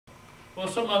Well,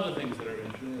 some other things that are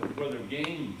interesting, whether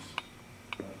games.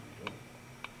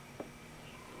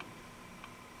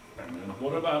 And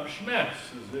what about schmess?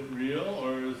 Is it real,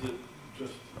 or is it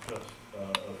just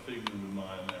a figment of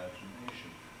my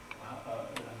imagination?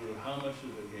 How much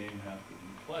does a game have to be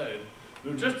played?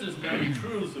 There are just as many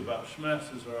truths about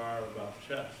schmess as there are about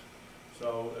chess.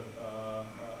 So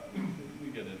we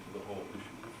get into the whole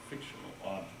issue of fictional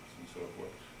objects and so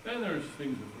forth. Then there's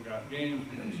things if we got games,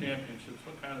 we got championships.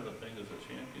 What kind of a thing is a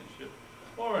championship?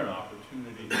 Or an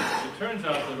opportunity. It turns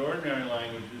out that ordinary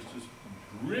language is just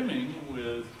brimming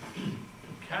with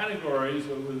categories,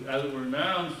 or as it were,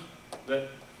 nouns that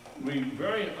we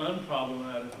very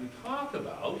unproblematically talk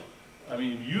about. I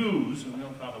mean, use, and we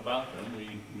don't talk about them.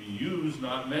 We use,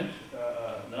 not mention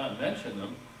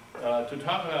them, to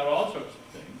talk about all sorts of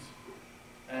things.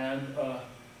 And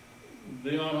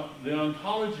the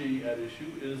ontology at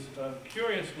issue is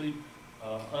curiously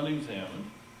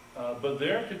unexamined, but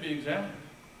there to be examined.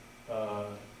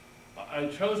 I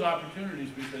chose opportunities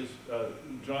because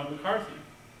John McCarthy,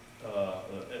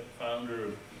 founder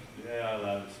of the AI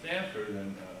Lab at Stanford,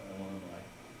 and one of my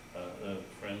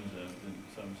friends and in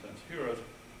some sense heroes,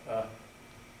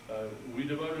 we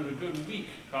devoted a good week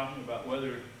talking about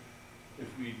whether, if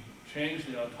we change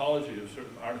the ontology of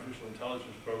certain artificial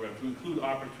intelligence programs to include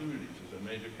opportunities as a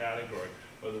major category,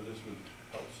 whether this would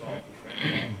help solve the frame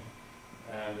problem.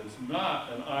 And it's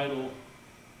not an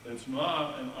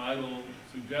idle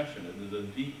suggestion. It is a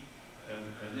deep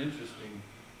and interesting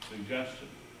suggestion.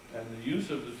 And the use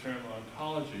of the term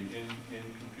ontology in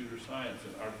computer science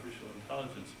and artificial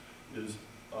intelligence is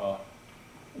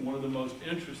one of the most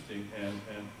interesting and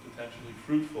potentially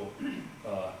fruitful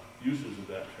uses of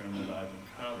that term that I've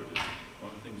encountered. It's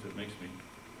one of the things that makes me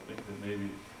think that maybe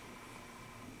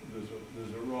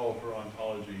there's a role for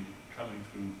ontology coming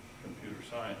through computer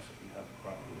science if we have it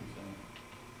properly examined.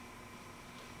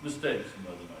 Mistakes,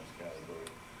 another nice category.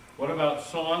 What about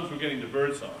songs? We're getting to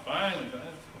bird song. Finally.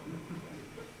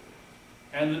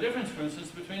 And the difference, for instance,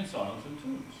 between songs and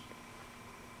tunes.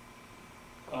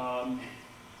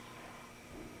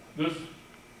 There's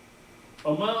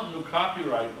a mountain of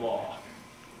copyright law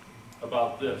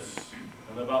about this,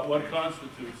 and about what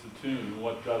constitutes a tune and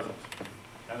what doesn't.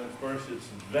 And of course it's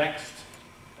vexed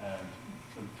and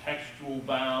contextual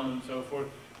bound and so forth,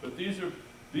 but these are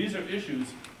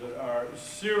issues that are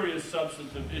serious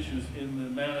substantive issues in the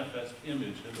manifest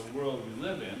image in the world we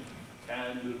live in,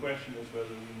 and the question is whether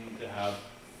we need to have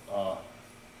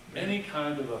any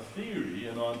kind of a theory,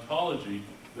 an ontology,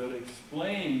 that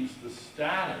explains the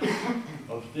status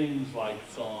of things like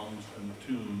songs and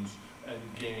tunes and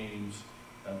games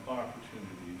and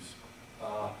opportunities.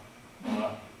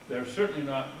 They're certainly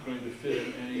not going to fit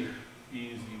in any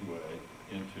easy way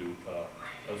into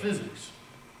physics.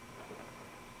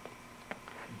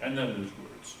 And then there's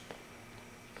words,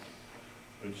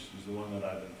 which is the one that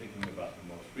I've been thinking about the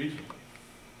most recently.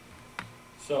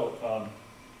 So,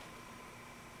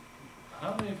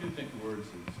 how many of you think words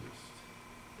exist?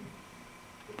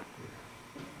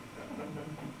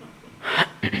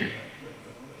 Okay.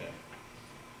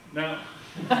 Now,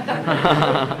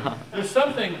 there's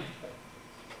something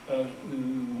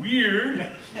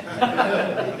weird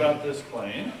about this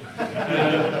claim,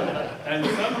 and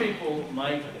some people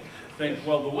might think,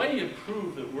 well, the way you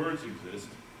prove that words exist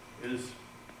is,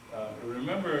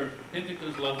 remember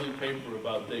Pintica's lovely paper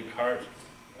about Descartes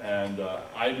and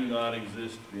I do not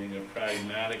exist being a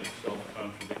pragmatic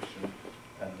self-contradiction,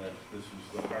 and that this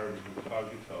is the heart of the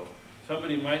cogito.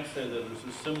 Somebody might say that there's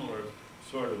a similar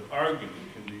sort of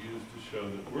argument can be used to show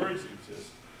that words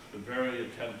exist. The very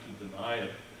attempt to deny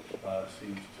it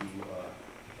seems to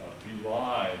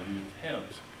belie the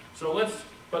attempt. So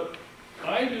but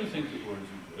I do think that words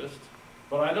exist,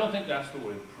 but I don't think that's the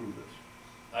way to prove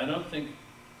it. I don't think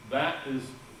that is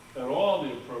at all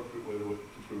the appropriate way to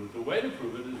prove it. The way to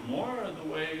prove it is more the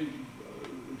way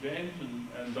James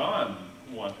and Don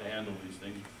want to handle these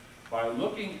things, by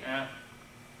looking at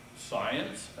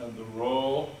science and the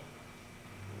role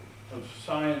of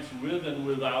science with and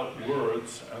without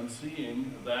words, and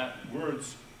seeing that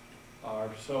words are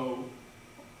so,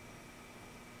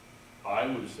 I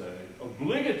would say,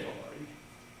 obligatory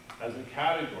as a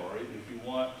category if you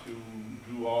want to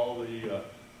do all the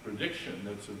prediction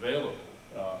that's available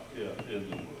in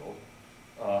the world,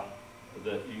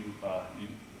 that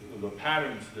the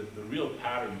patterns, the real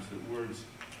patterns that words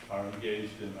are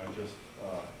engaged in are just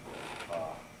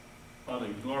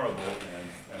unignorable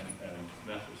and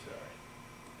necessary.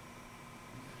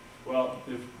 Well,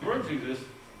 if words exist,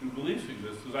 do beliefs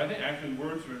exist? Because I think actually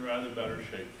words are in rather better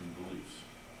shape than beliefs.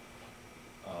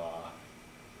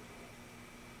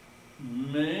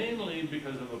 mainly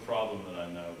because of a problem that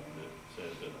I'm now going to say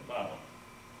a bit about.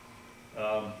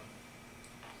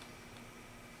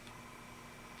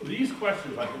 These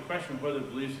questions, like the question of whether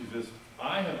beliefs exist,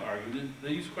 I have argued that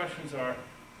these questions are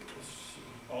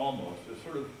they're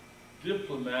sort of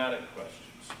diplomatic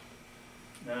questions.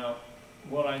 Now,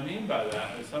 what I mean by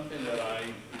that is something that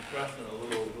I expressed in a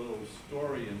little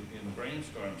story in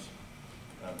Brainstorms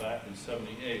back in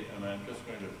 '78, and I'm just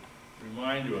going to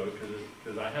remind you of it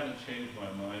because I haven't changed my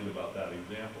mind about that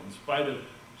example, in spite of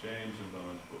James and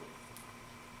Don's book.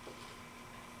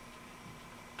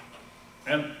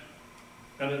 And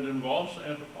it involves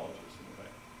anthropologists, in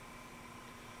fact.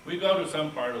 We go to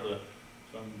some part of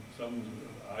some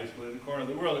isolated corner of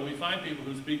the world, and we find people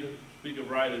who speak a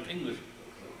variety of English,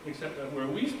 except that where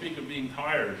we speak of being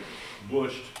tired,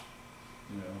 bushed,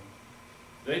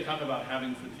 they talk about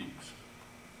having fatigues.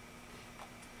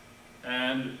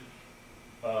 And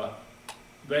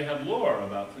they have lore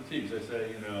about fatigues. They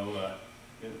say,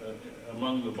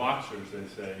 among the boxers, they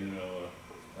say,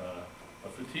 a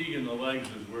fatigue in the legs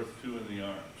is worth 2 in the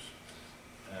arms.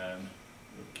 And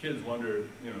the kids wonder,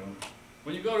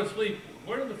 when you go to sleep,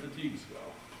 where do the fatigues go?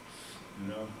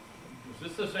 Is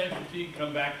this the same fatigue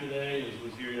come back today as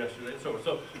was here yesterday?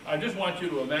 So I just want you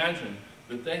to imagine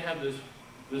that they have this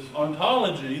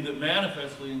ontology that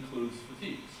manifestly includes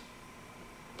fatigues.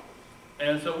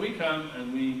 And so we come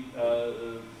and we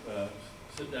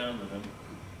sit down with them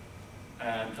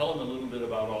and tell them a little bit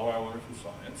about all our wonderful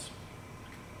science.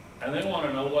 And they want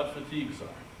to know what fatigues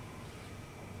are.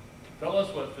 Tell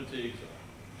us what fatigues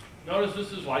are. Notice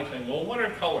this is like saying, well, what are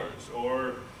colors?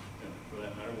 Or, for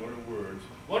that matter, what are words?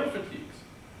 What are fatigues?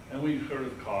 And we sort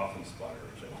of cough and sputter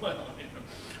and say, well,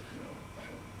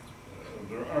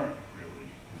 there aren't really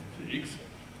fatigues.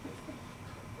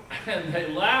 And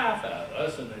they laugh at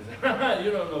us and they say,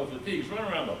 you don't know fatigues,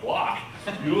 run around the block,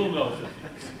 you'll know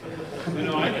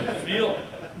fatigues. I can feel it,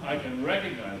 I can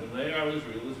recognize them, they are as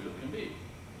real can be.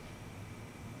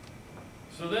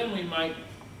 So then we might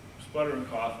sputter and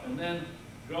cough and then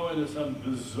go into some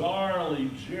bizarrely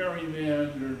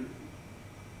gerrymandered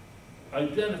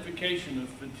identification of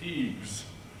fatigues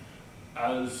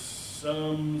as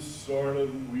some sort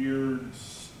of weird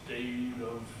state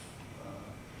of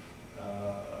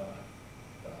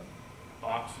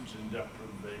oxygen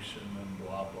deprivation and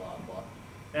blah, blah, blah.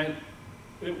 And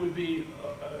it would be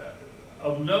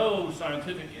of no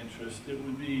scientific interest. It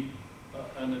would be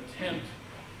an attempt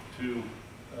to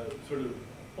sort of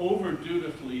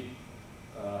over-dutifully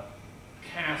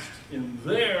cast in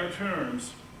their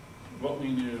terms what we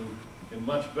knew in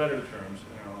much better terms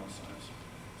in our own science.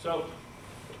 So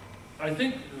I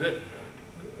think that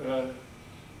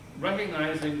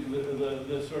recognizing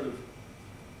the sort of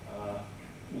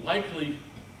likely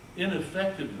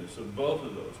ineffectiveness of both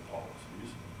of those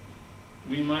policies,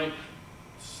 we might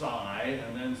sigh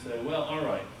and then say, well, all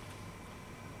right,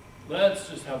 let's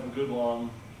just have a good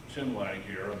long chinwag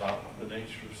here about the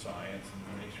nature of science and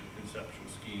the nature of conceptual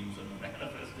schemes and the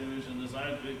manifest image and the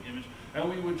scientific image, and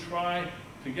we would try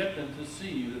to get them to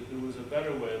see that there was a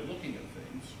better way of looking at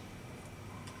things.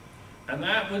 And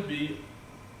that would be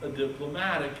a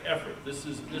diplomatic effort. This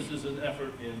is an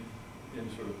effort in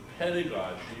sort of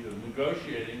pedagogy, of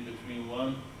negotiating between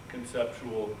one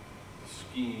conceptual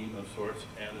scheme of sorts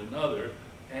and another.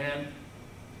 And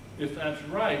if that's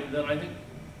right, then I think,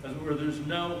 as it were, there's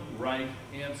no right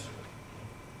answer.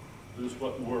 There's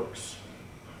what works.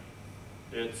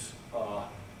 It's a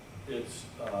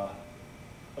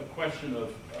question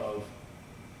of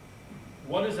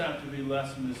what is apt to be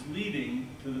less misleading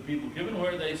to the people, given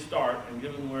where they start and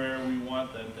given where we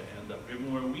want them to end up,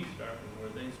 given where we start and where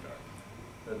they start.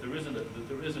 That there isn't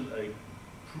a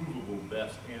provable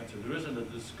best answer. There isn't a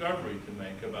discovery to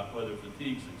make about whether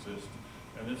fatigues exist,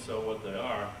 and if so, what they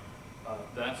are.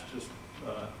 That's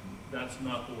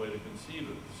not the way to conceive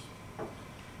of this.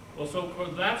 Well, so of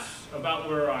course that's about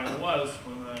where I was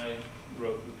when I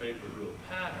wrote the paper Real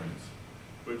Patterns,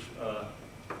 which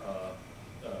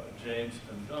James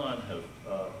and Don have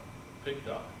picked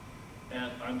up.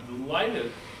 And I'm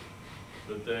delighted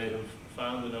that they have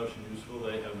found the notion useful.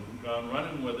 They have gone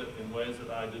running with it in ways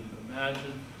that I didn't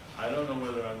imagine. I don't know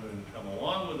whether I'm going to come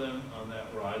along with them on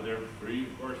that ride. They're free,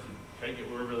 of course, to take it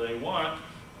wherever they want.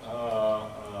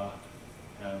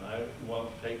 And I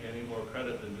won't take any more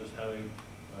credit than just having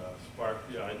sparked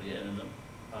the idea in them.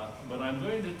 But what I'm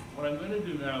going to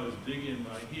do now is dig in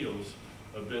my heels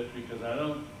a bit, because I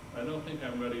don't think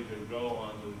I'm ready to go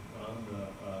on the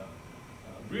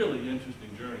really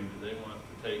interesting journey that they want to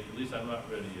take. At least I'm not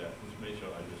ready yet, which may show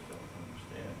I just don't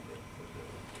understand.